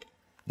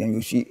 Then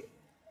you see,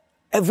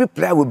 every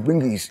player will bring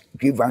his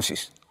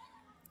grievances.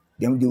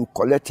 Then they will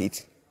collect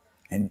it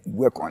and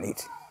work on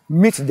it.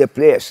 Meet the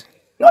players,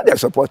 not the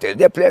supporters,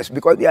 the players,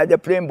 because they are the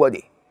playing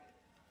body.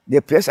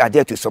 The players are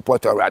there to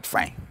support, all right,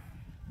 fine.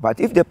 But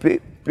if the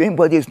playing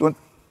body is not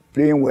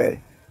playing well,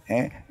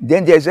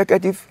 then the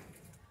executive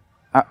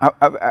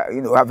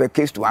have a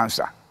case to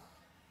answer.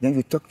 Then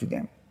you talk to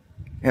them.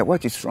 Hey,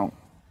 what is wrong?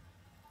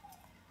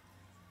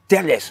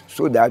 Tell us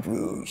so that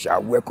we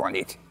shall work on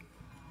it.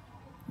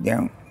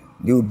 Then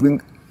they will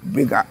bring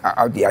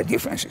out their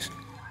differences.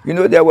 You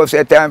know, there was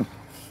a time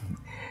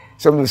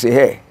someone would say,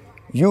 hey,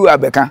 you,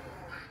 Abeka,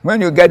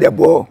 when you get the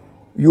ball,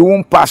 you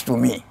won't pass to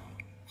me.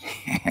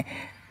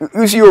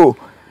 You see,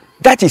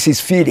 that is his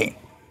feeling.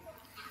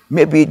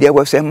 Maybe there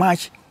was a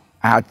match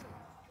I had,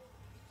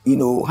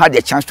 had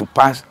a chance to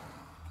pass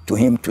to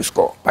him to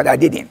score, but I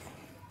didn't.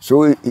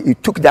 So he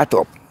took that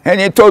up, and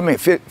he told me,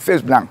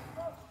 face blank,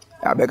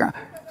 Abeka,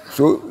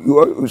 so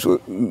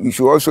you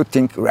should also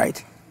think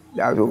right.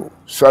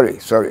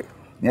 Sorry.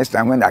 Next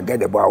time when I get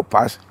the ball, I'll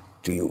pass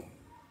to you.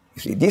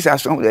 You see, these are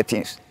some of the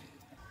things.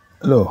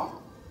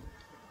 Look,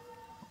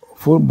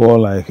 football,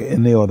 like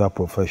any other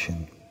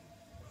profession,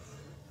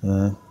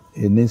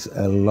 it needs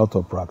a lot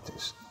of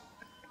practice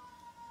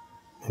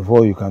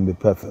before you can be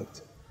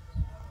perfect.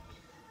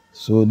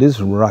 So this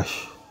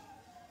rush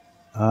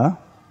to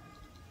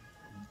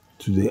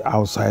the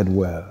outside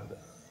world,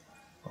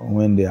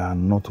 when they are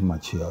not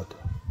matured,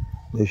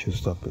 they should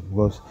stop it,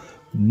 because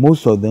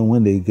most of them,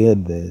 when they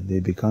get there, they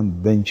become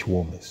bench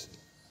warmers.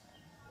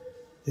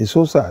 It's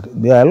so sad.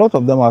 There are a lot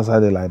of them outside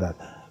there like that,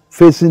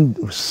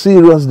 facing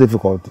serious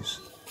difficulties.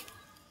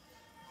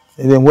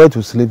 Even where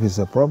to sleep is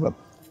a problem.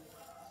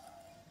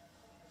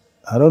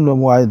 I don't know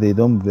why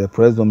the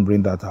press don't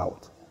bring that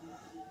out.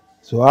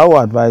 So I would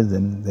advise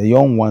them, the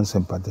young ones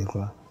in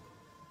particular,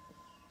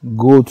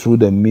 go through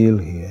the mill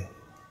here,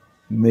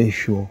 make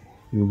sure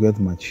you get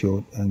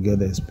matured and get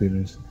the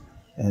experience.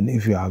 And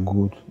if you are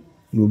good,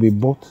 you'll be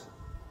bought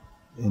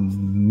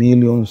in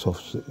millions of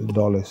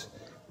dollars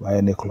by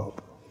any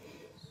club.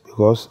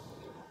 Because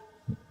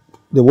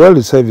the world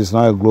itself is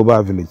now a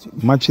global village.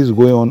 Matches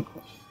going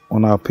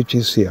on our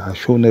pitches here are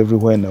shown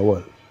everywhere in the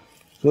world.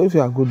 So if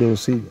you are good, they will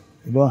see you.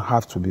 You don't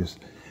have to be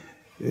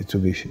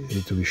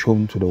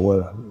shown to the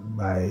world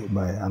by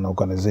an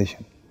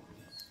organization.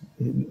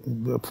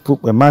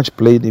 A match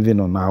played even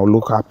on our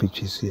local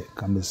pitches here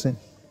can be seen.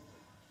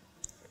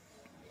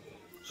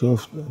 So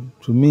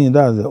to me,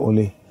 that's the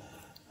only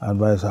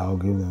advice I'll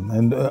give them.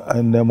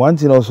 And the one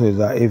thing also is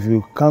that if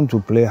you come to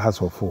play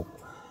Hearts of Oak,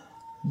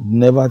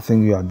 never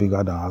think you are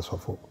bigger than Hearts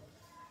of Oak.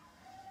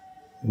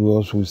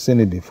 Because we've seen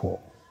it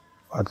before,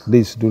 at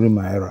least during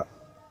my era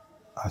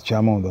as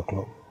chairman of the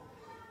club.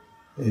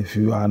 If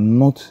you are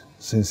not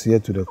sincere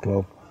to the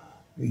club,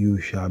 you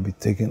shall be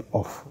taken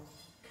off.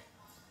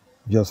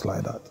 Just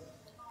like that.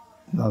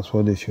 That's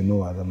what they should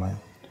know at the mind.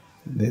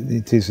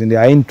 It is in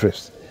their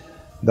interest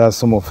that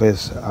some of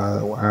us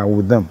are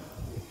with them.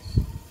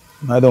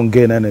 I don't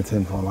gain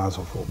anything from Hearts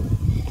of Oak.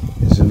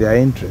 It's in their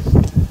interest.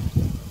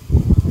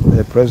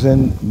 The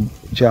present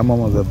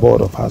chairman of the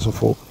board of House of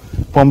Folk,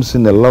 pumps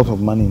in a lot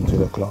of money into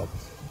the club.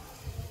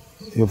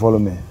 You follow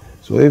me?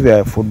 So if you're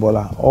a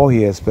footballer, all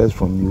he expects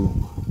from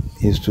you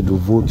is to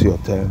devote your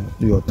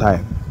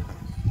time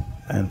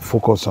and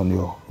focus on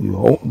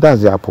your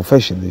that's their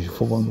profession. They should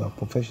focus on their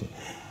profession.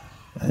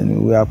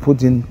 And we are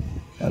putting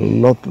a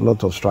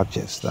lot of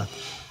structures that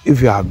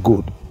if you are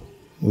good,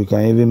 we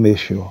can even make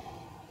sure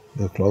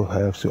the club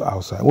helps you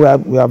outside. We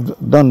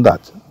have done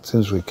that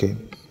since we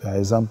came. There are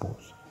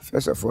examples.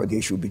 First of all,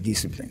 they should be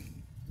disciplined,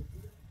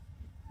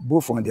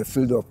 both on the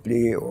field of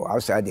play or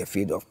outside the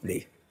field of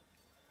play.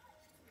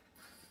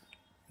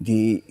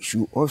 They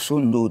should also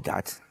know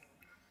that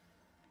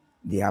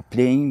they are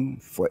playing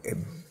for a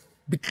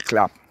big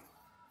club,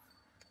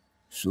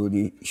 so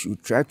they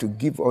should try to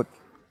give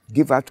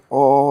out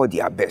all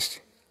their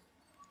best.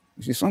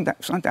 You see,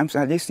 sometimes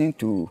I listen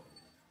to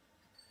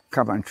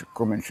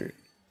commentary,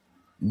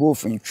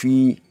 both in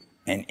Twi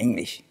and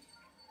English.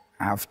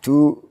 I have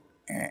two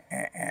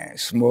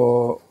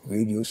small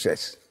radio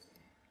sets.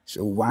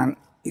 So one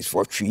is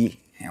for Twi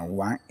and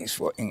one is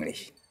for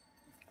English.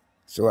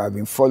 So I've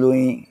been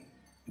following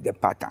the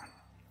pattern.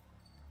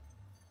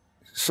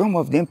 Some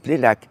of them play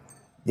like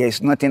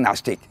there's nothing at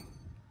stake.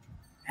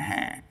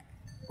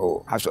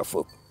 Oh, House of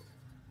Folk,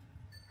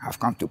 I've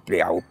come to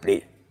play, I will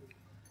play.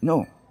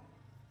 No,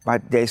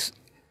 but there's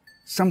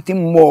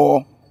something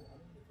more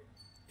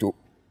to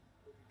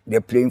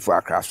the playing for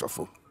a House of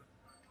Folk.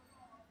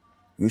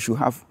 They should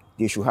have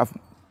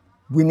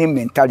winning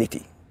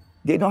mentality.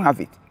 They don't have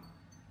it.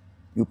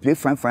 You play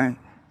fine.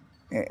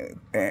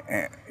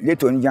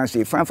 Later on, you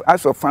say,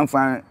 as of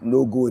fine,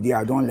 no goal there,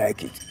 I don't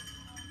like it.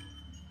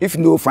 If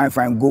no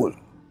fine, goal.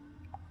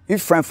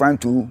 If fine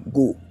to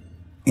go.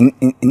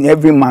 In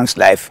every man's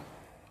life,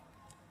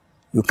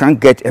 you can't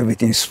get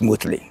everything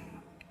smoothly.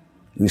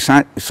 You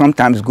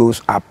sometimes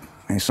goes up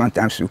and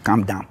sometimes you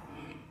come down.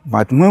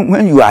 But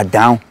when you are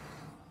down,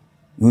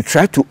 you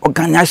try to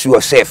organize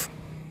yourself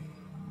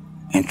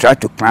and try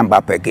to climb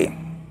up again.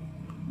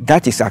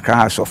 That is Accra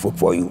House of Folk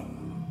for you.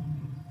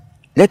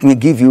 Let me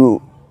give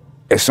you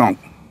a song.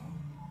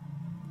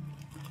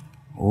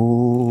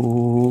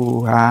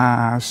 Oh,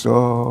 House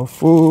of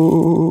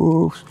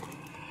Folk,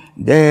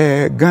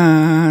 the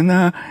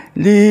Ghana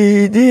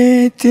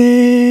leading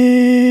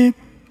team,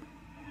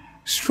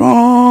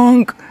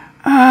 strong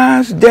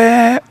as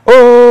the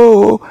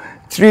oak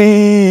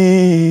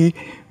tree,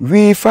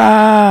 with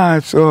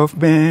hearts of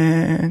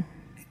men.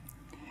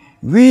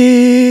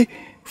 We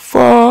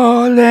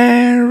fall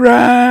and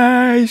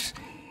rise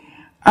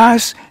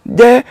as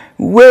the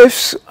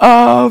waves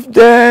of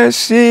the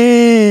sea,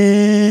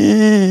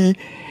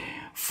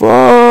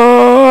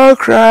 for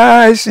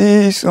Christ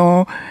is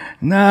on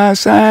our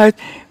side,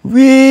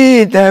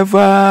 we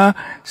never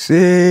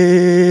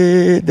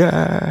say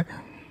that.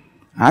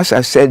 As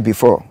I said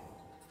before,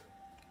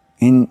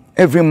 in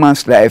every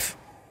man's life,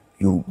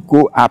 you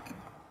go up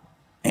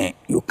and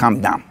you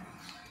come down.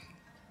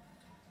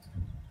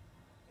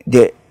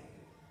 The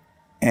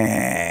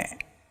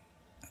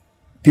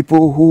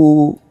people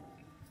who,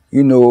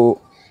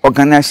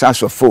 organize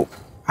House of Folk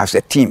as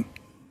a team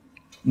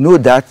know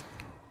that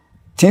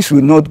things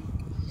will not,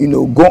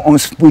 go on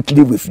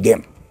smoothly with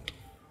them.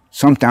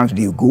 Sometimes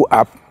they go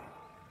up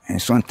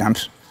and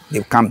sometimes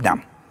they come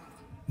down.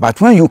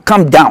 But when you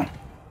come down,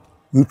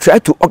 you try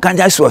to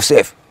organize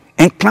yourself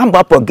and climb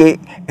up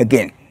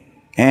again.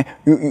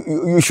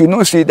 You should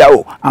not say that,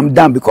 oh, I'm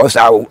down because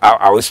I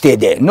will stay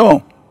there.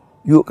 No,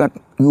 you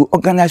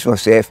organize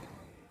yourself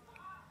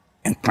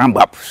and climb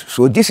up.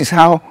 So this is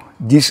how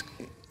this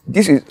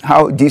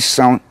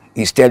song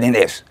is telling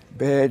us.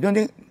 But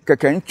don't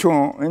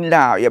kakancho in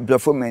la ya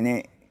blofo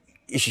mene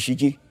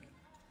ishishiji.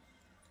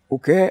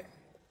 Okay,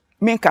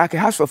 me ka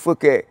House of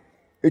Folk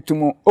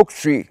etumo oak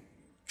tree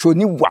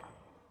choni wa.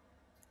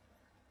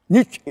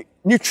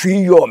 Ni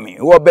tree yomi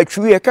wo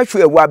betru e ka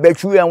tree wa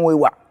betru enwe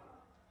wa.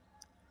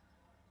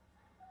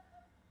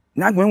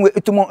 Na gwen we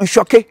etumo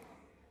nshoke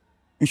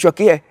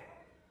e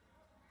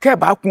ke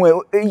ba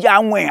kun e ya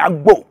wen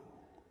agbo.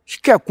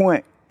 Ke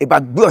kun e ba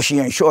gbe osi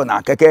en sure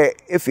na keke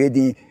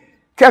efedi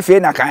ke fe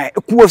na kan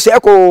ku se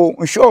ko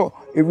sure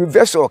e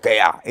reverse o ke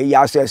ya e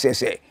ya se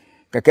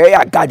keke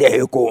ya gade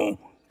e ko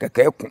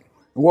keke kun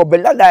wo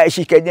belada e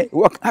shikede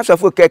wo House of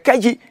Folk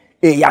keji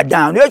e ya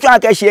dan no twa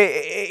ke she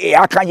e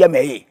aka ye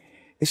me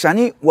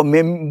isani wo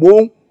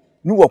membo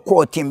ni wo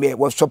ko timbe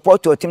wo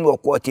support your team wo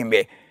ko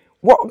timbe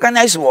wo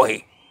organize wo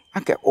he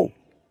ake oh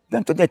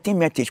then to the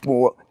team teach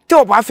mo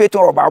to ba fe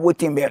to ba wo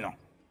timbe no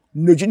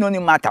no ni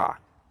matter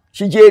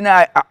she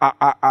na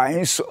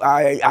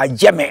a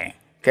jeme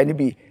can it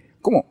be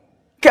come on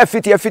ke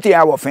fiti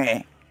our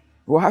fan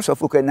wo House of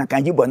Folk na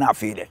kan jibo na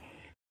fe